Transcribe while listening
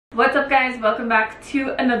What's up guys, welcome back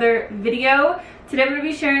to another video. Today I'm going to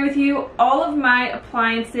be sharing with you all of my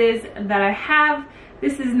appliances that I have.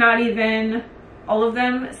 This is not even all of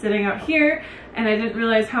them sitting out here, and I didn't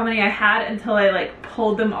realize how many I had until I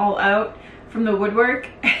pulled them all out from the woodwork.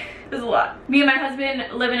 There's a lot. Me and my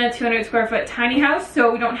husband live in a 200 square foot tiny house,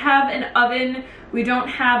 so we don't have an oven, we don't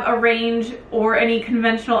have a range or any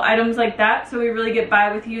conventional items like that, so we really get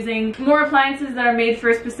by with using more appliances that are made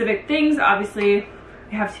for specific things. Obviously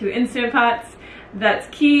we have 2 Instant Pots, that's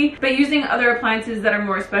key, but using other appliances that are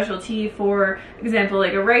more specialty, for example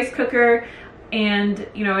like a rice cooker and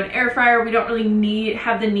an air fryer, we don't really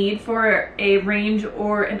have the need for a range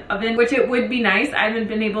or an oven, which it would be nice. I haven't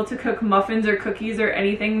been able to cook muffins or cookies or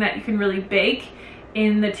anything that you can really bake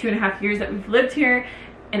in the 2.5 years that we've lived here,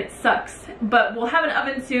 and it sucks. But we'll have an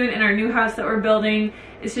oven soon in our new house that we're building.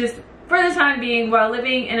 It's just, for the time being, while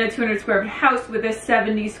living in a 200 square foot house with a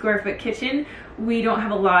 70 square foot kitchen, we don't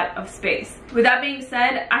have a lot of space. With that being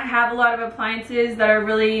said, I have a lot of appliances that are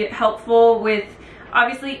really helpful with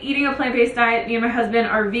obviously eating a plant-based diet. Me and my husband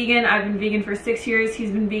are vegan. I've been vegan for 6 years. He's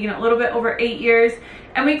been vegan a little bit over 8 years,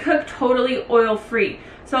 and we cook totally oil-free.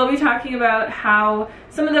 So I'll be talking about how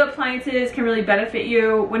some of the appliances can really benefit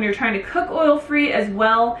you when you're trying to cook oil-free as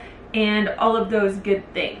well, and all of those good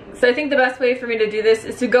things. So I think the best way for me to do this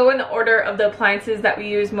is to go in the order of the appliances that we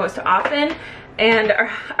use most often. And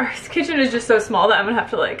our kitchen is just so small that I'm gonna have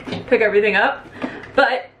to pick everything up.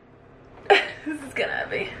 But this is gonna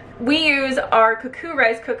be. We use our Cookware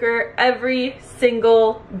rice cooker every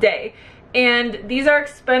single day. And these are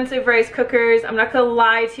expensive rice cookers. I'm not gonna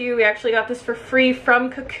lie to you, we actually got this for free from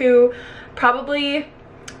Cookware probably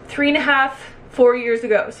 3.5, 4 years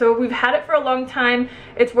ago. So we've had it for a long time.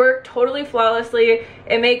 It's worked totally flawlessly.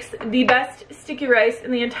 It makes the best sticky rice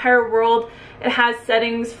in the entire world. It has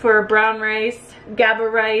settings for brown rice, GABA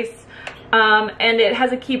rice, and it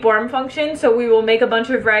has a keep warm function. So we will make a bunch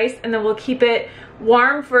of rice and then we'll keep it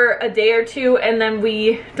warm for a day or two, and then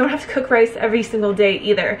we don't have to cook rice every single day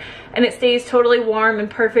either. And it stays totally warm and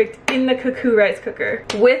perfect in the Cookware rice cooker.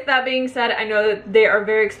 With that being said, I know that they are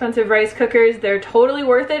very expensive rice cookers. They're totally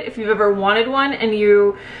worth it. If you've ever wanted one and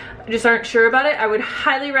you just aren't sure about it, I would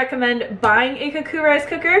highly recommend buying a Cookware rice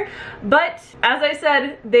cooker. But as I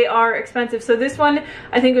said, they are expensive. So this one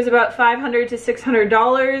I think was about $500 to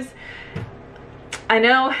 $600. I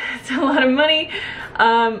know it's a lot of money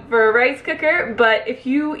for a rice cooker, but if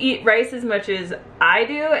you eat rice as much as I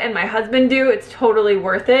do and my husband do, it's totally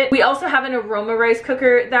worth it. We also have an aroma rice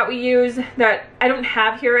cooker that we use that I don't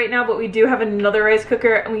have here right now, but we do have another rice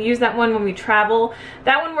cooker, and we use that one when we travel.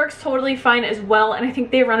 That one works totally fine as well, and I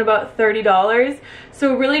think they run about $30.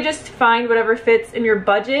 So really just find whatever fits in your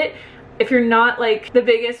budget. If you're not the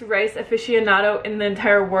biggest rice aficionado in the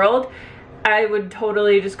entire world, I would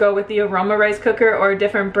totally just go with the aroma rice cooker or a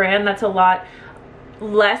different brand that's a lot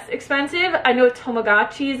less expensive. I know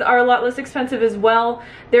Tamagotchis are a lot less expensive as well.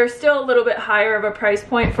 They're still a little bit higher of a price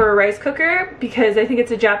point for a rice cooker because I think it's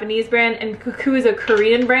a Japanese brand and Cookware is a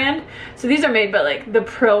Korean brand. So these are made by the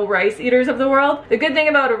pro rice eaters of the world. The good thing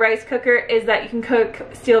about a rice cooker is that you can cook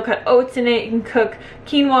steel cut oats in it, you can cook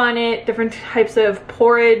quinoa in it, different types of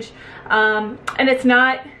porridge, and it's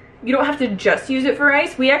not, you don't have to just use it for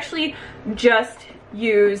rice. We actually just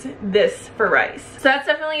use this for rice. So that's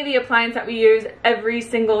definitely the appliance that we use every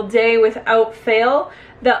single day without fail.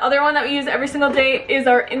 The other one that we use every single day is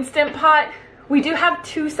our Instant Pot. We do have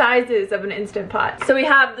 2 sizes of an Instant Pot. So we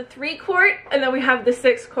have the 3-quart and then we have the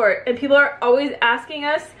 6-quart. And people are always asking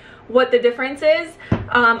us what the difference is.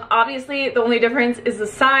 Obviously the only difference is the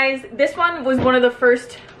size. This one was one of the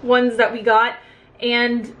first ones that we got,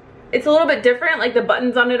 and it's a little bit different. The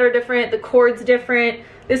buttons on it are different, the cord's different.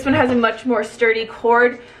 This one has a much more sturdy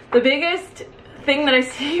cord. The biggest thing that I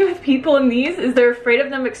see with people in these is they're afraid of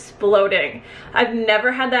them exploding. I've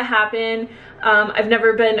never had that happen. I've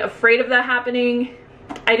never been afraid of that happening.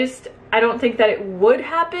 I don't think that it would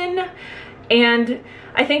happen. And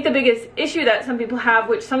I think the biggest issue that some people have,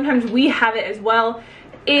 which sometimes we have it as well,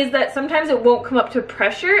 is that sometimes it won't come up to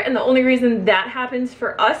pressure, and the only reason that happens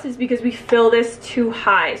for us is because we fill this too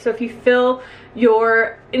high. So if you fill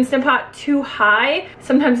your Instant Pot too high,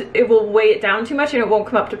 sometimes it will weigh it down too much and it won't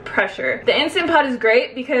come up to pressure. The Instant Pot is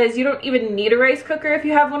great because you don't even need a rice cooker if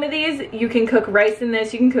you have one of these. You can cook rice in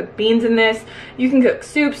this, you can cook beans in this, you can cook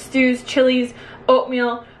soups, stews, chilies,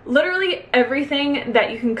 oatmeal, literally everything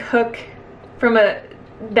that you can cook from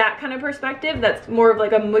that kind of perspective that's more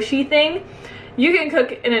of a mushy thing, you can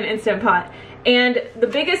cook in an Instant Pot. And the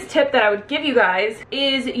biggest tip that I would give you guys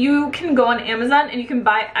is you can go on Amazon and you can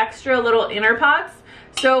buy extra little inner pots.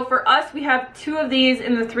 So for us, we have 2 of these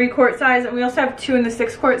in the 3-quart size, and we also have 2 in the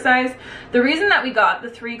 6-quart size. The reason that we got the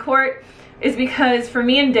 3-quart is because for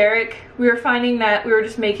me and Derek, we were finding that we were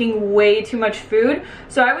just making way too much food.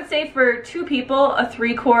 So I would say for 2 people, a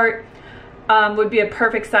 3-quart would be a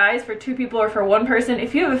perfect size for 2 people or for 1 person.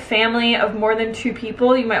 If you have a family of more than 2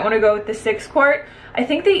 people, you might want to go with the 6-quart. I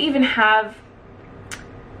think they even have,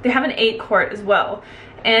 they have an 8-quart as well.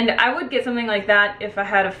 And I would get something like that if I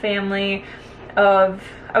had a family of,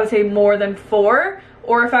 I would say, more than 4,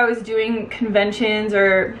 or if I was doing conventions,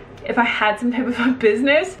 or if I had some type of a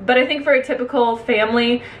business. But I think for a typical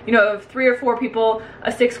family, you know, of 3 or 4 people,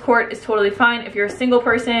 a 6-quart is totally fine. If you're a single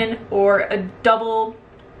person or a double,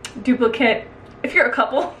 duplicate, if you're a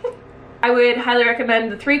couple, I would highly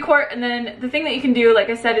recommend the 3-quart. And then the thing that you can do, like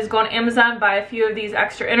I said, is go on Amazon, buy a few of these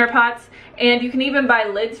extra inner pots, and you can even buy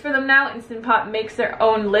lids for them now. Instant Pot makes their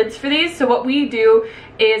own lids for these. So what we do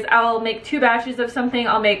is I'll make 2 batches of something.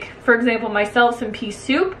 I'll make, for example, myself some pea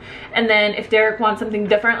soup, and then if Derek wants something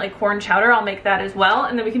different like corn chowder, I'll make that as well.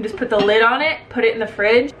 And then we can just put the lid on it, put it in the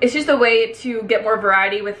fridge. It's just a way to get more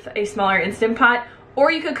variety with a smaller Instant Pot. Or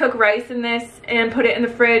you could cook rice in this and put it in the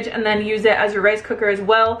fridge and then use it as your rice cooker as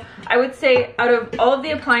well. I would say out of all of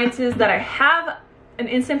the appliances that I have, an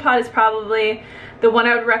Instant Pot is probably the one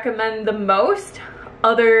I would recommend the most,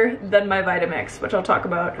 other than my Vitamix, which I'll talk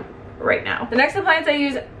about right now. The next appliance I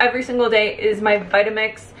use every single day is my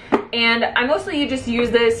Vitamix, and I mostly just use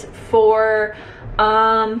this for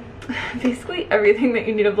basically everything that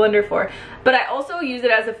you need a blender for. But I also use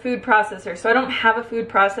it as a food processor, so I don't have a food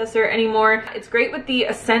processor anymore. It's great with the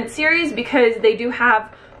Ascent series because they do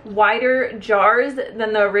have wider jars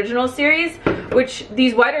than the original series, which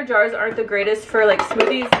these wider jars aren't the greatest for like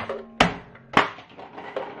smoothies.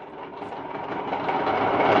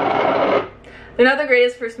 They're not the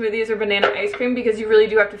greatest for smoothies or banana ice cream because you really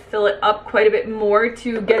do have to fill it up quite a bit more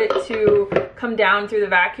to get it to come down through the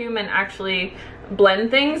vacuum and actually blend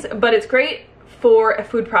things. But it's great for a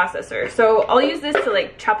food processor. So I'll use this to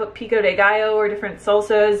like chop up pico de gallo or different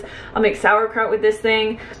salsas. I'll make sauerkraut with this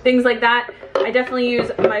thing, things like that. I definitely use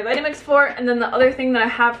my Vitamix for. And then the other thing that I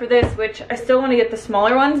have for this, which I still want to get the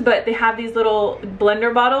smaller ones, but they have these little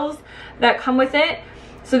blender bottles that come with it.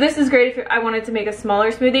 So this is great if I wanted to make a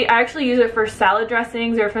smaller smoothie. I actually use it for salad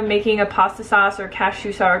dressings, or if I'm making a pasta sauce or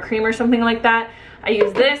cashew sour cream or something like that. I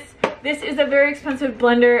use this. This is a very expensive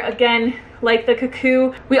blender, again, like the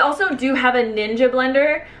Cuckoo. We also do have a Ninja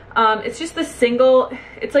blender. It's just the single,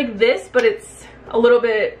 it's like this, but it's a little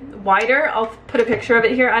bit wider. I'll put a picture of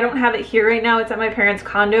it here. I don't have it here right now. It's at my parents'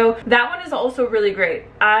 condo. That one is also really great.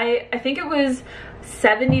 I think it was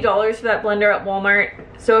 $70 for that blender at Walmart.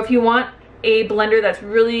 So if you want a blender that's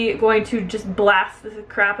really going to just blast the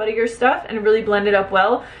crap out of your stuff and really blend it up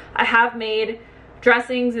well, I have made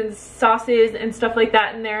dressings and sauces and stuff like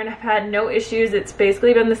that in there and I've had no issues. It's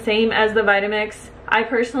basically been the same as the Vitamix. I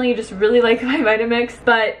personally just really like my Vitamix,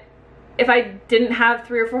 but if I didn't have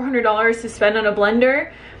 $300 or $400 to spend on a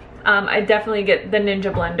blender, I definitely get the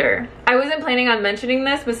Ninja blender. I wasn't planning on mentioning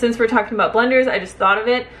this, but since we're talking about blenders, I just thought of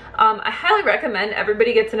it. I highly recommend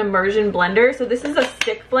everybody gets an immersion blender. So this is a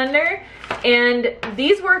stick blender, and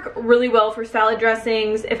these work really well for salad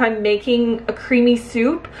dressings. If I'm making a creamy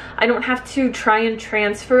soup, I don't have to try and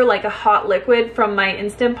transfer like a hot liquid from my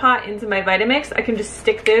Instant Pot into my Vitamix. I can just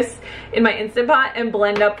stick this in my Instant Pot and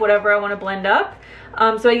blend up whatever I want to blend up.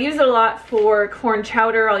 So I use it a lot for corn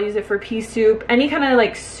chowder. I'll use it for pea soup, any kind of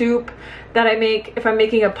like soup that I make. If I'm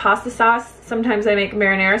making a pasta sauce, sometimes I make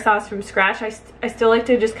marinara sauce from scratch. I still like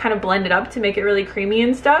to just kind of blend it up to make it really creamy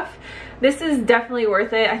and stuff. This is definitely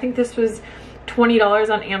worth it. I think this was $20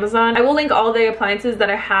 on Amazon. I will link all the appliances that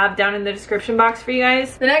I have down in the description box for you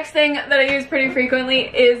guys. The next thing that I use pretty frequently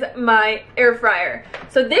is my air fryer.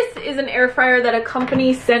 So this is an air fryer that a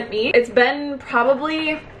company sent me. It's been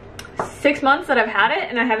probably 6 months that I've had it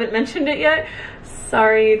and I haven't mentioned it yet.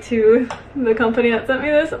 Sorry to the company that sent me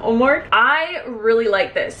this, Omork. I really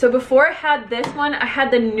like this. So before I had this one, I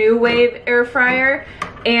had the New Wave air fryer,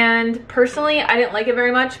 and personally I didn't like it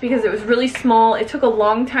very much because it was really small. It took a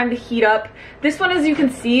long time to heat up. This one, as you can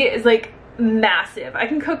see, is like massive. I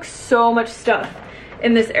can cook so much stuff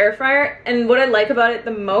in this air fryer, and what I like about it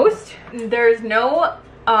the most, there's no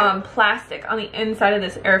plastic on the inside of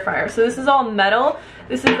this air fryer. So this is all metal.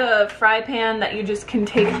 This is a fry pan that you just can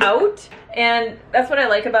take out, and that's what I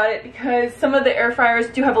like about it, because some of the air fryers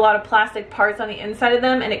do have a lot of plastic parts on the inside of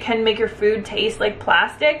them and it can make your food taste like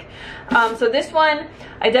plastic. So this one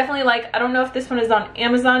I definitely like. I don't know if this one is on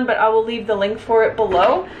Amazon, but I will leave the link for it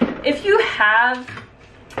below. If you have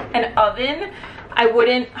an oven, I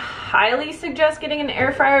wouldn't highly suggest getting an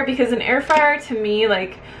air fryer, because an air fryer to me,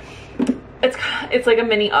 like, it's like a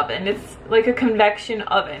mini oven. It's like a convection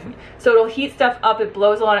oven. So it'll heat stuff up, it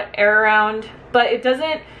blows a lot of air around, but it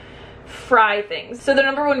doesn't fry things. So the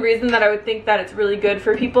number one reason that I would think that it's really good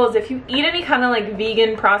for people is if you eat any kind of like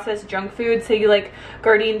vegan processed junk food, say you like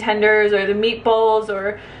Gardein tenders or the meatballs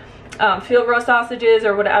or field roast sausages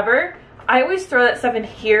or whatever, I always throw that stuff in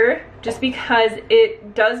here just because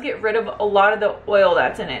it does get rid of a lot of the oil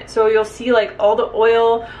that's in it. So you'll see like all the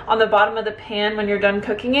oil on the bottom of the pan when you're done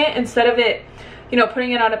cooking it, instead of it, you know,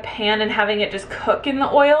 putting it on a pan and having it just cook in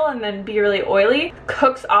the oil and then be really oily,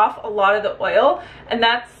 cooks off a lot of the oil. And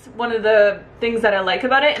that's one of the things that I like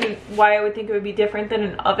about it and why I would think it would be different than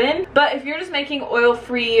an oven. But if you're just making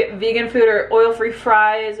oil-free vegan food or oil-free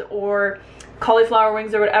fries or cauliflower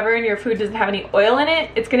wings or whatever, and your food doesn't have any oil in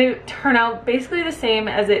it, it's going to turn out basically the same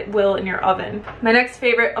as it will in your oven. My next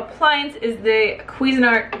favorite appliance is the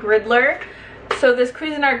Cuisinart griddler. So this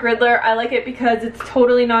Cuisinart griddler, I like it because it's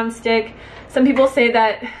totally non-stick. Some people say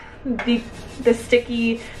that the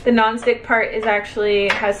non-stick part is actually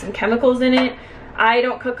has some chemicals in it. I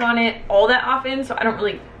don't cook on it all that often, so I don't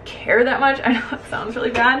really care that much. I know it sounds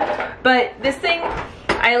really bad, but this thing,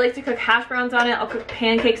 I like to cook hash browns on it. I'll cook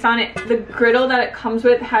pancakes on it. The griddle that it comes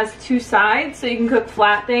with has two sides, so you can cook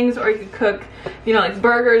flat things or you can cook, you know, like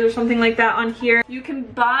burgers or something like that on here. You can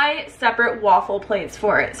buy separate waffle plates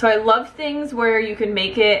for it. So I love things where you can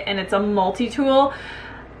make it and it's a multi-tool.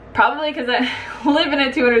 Probably because I live in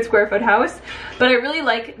a 200 square foot house, but I really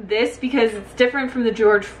like this because it's different from the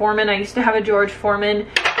George Foreman. I used to have a George Foreman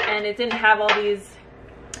and it didn't have all these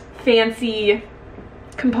fancy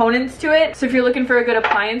components to it. So if you're looking for a good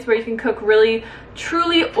appliance where you can cook really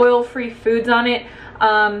truly oil-free foods on it,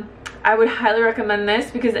 I would highly recommend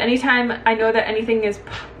this, because anytime I know that anything is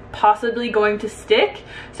possibly going to stick,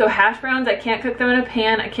 so hash browns, I can't cook them in a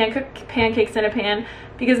pan, I can't cook pancakes in a pan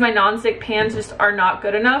because my non-stick pans just are not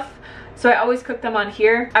good enough, so I always cook them on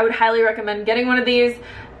here. I would highly recommend getting one of these.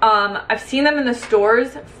 I've seen them in the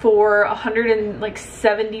stores for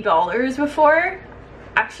 $170 before.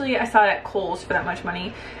 Actually, I saw it at Kohl's for that much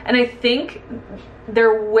money, and I think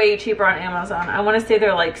they're way cheaper on Amazon. I want to say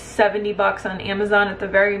they're like 70 bucks on Amazon at the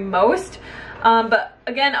very most. But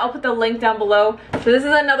again, I'll put the link down below. So this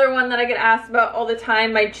is another one that I get asked about all the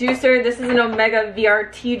time. My juicer, this is an Omega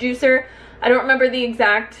VRT juicer. I don't remember the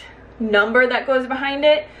exact number that goes behind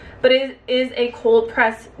it, but it is a cold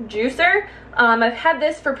press juicer. I've had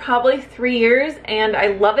this for probably 3 years and I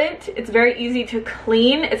love it. It's very easy to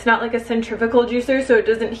clean. It's not like a centrifugal juicer, so it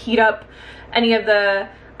doesn't heat up any of the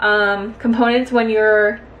components when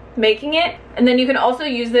you're making it. And then you can also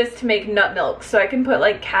use this to make nut milk, so I can put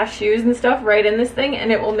like cashews and stuff right in this thing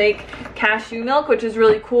and it will make cashew milk, which is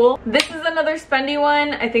really cool. This is another spendy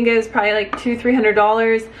one. I think it is probably like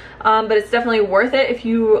 $200–300, but it's definitely worth it if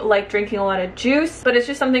you like drinking a lot of juice. But it's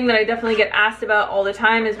just something that I definitely get asked about all the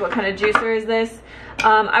time, is what kind of juicer is this.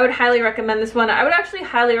 I would highly recommend this one. I would actually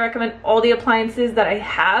highly recommend all the appliances that I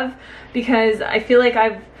have, because I feel like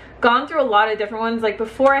I've gone through a lot of different ones. Like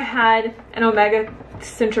before, I had an Omega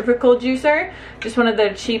centrifugal juicer, just one of the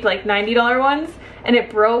cheap like $90 ones, and it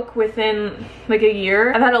broke within like a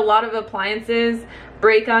year. I've had a lot of appliances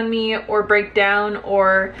break on me or break down,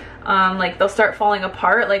 or like they'll start falling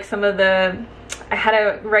apart. Like some of the, I had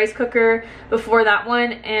a rice cooker before that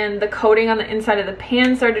one, and the coating on the inside of the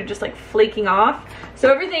pan started just like flaking off.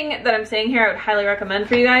 So everything that I'm saying here I would highly recommend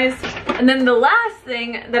for you guys. And then the last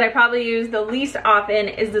thing that I probably use the least often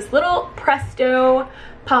is this little Presto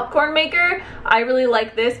popcorn maker. I really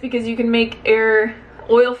like this because you can make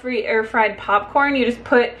oil-free air fried popcorn. You just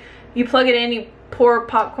plug it in, you pour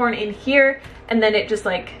popcorn in here, and then it just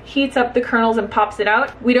like heats up the kernels and pops it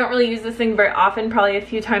out. We don't really use this thing very often, probably a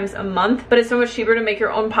few times a month, but it's so much cheaper to make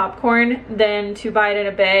your own popcorn than to buy it in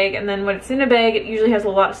a bag. And then when it's in a bag, it usually has a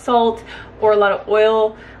lot of salt or a lot of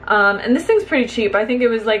oil. And this thing's pretty cheap. I think it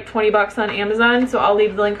was like 20 bucks on Amazon, so I'll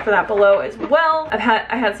leave the link for that below as well. I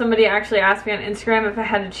had somebody actually ask me on Instagram if I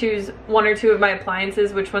had to choose one or two of my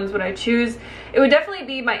appliances, which ones would I choose? It would definitely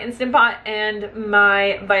be my Instant Pot and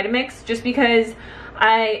my Vitamix, just because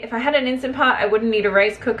if I had an Instant Pot, I wouldn't need a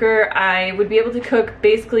rice cooker. I would be able to cook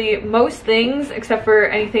basically most things except for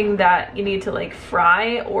anything that you need to like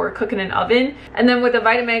fry or cook in an oven. And then with a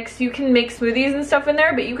Vitamix, you can make smoothies and stuff in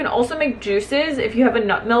there, but you can also make juices if you have a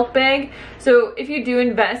nut milk bag. So if you do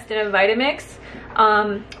invest in a Vitamix,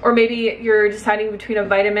 or maybe you're deciding between a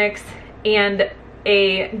Vitamix and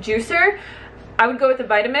a juicer, I would go with the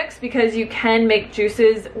Vitamix, because you can make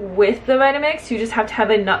juices with the Vitamix. You just have to have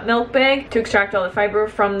a nut milk bag to extract all the fiber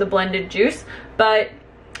from the blended juice. But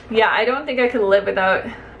yeah, I don't think I could live without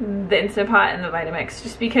the Instant Pot and the Vitamix,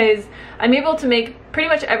 just because I'm able to make pretty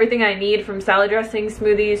much everything I need, from salad dressings,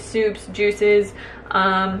 smoothies, soups, juices,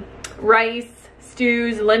 rice,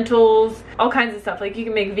 stews, lentils, all kinds of stuff. Like you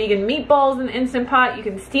can make vegan meatballs in the Instant Pot, you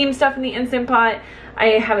can steam stuff in the Instant Pot. I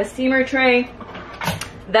have a steamer tray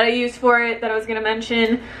that I use for it that I was gonna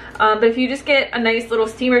mention. But if you just get a nice little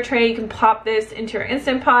steamer tray, you can pop this into your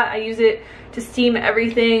Instant Pot. I use it to steam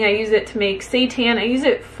everything. I use it to make seitan. I use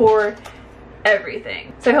it for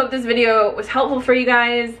everything. So I hope this video was helpful for you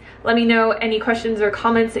guys. Let me know any questions or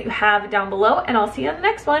comments that you have down below, and I'll see you on the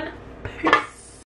next one.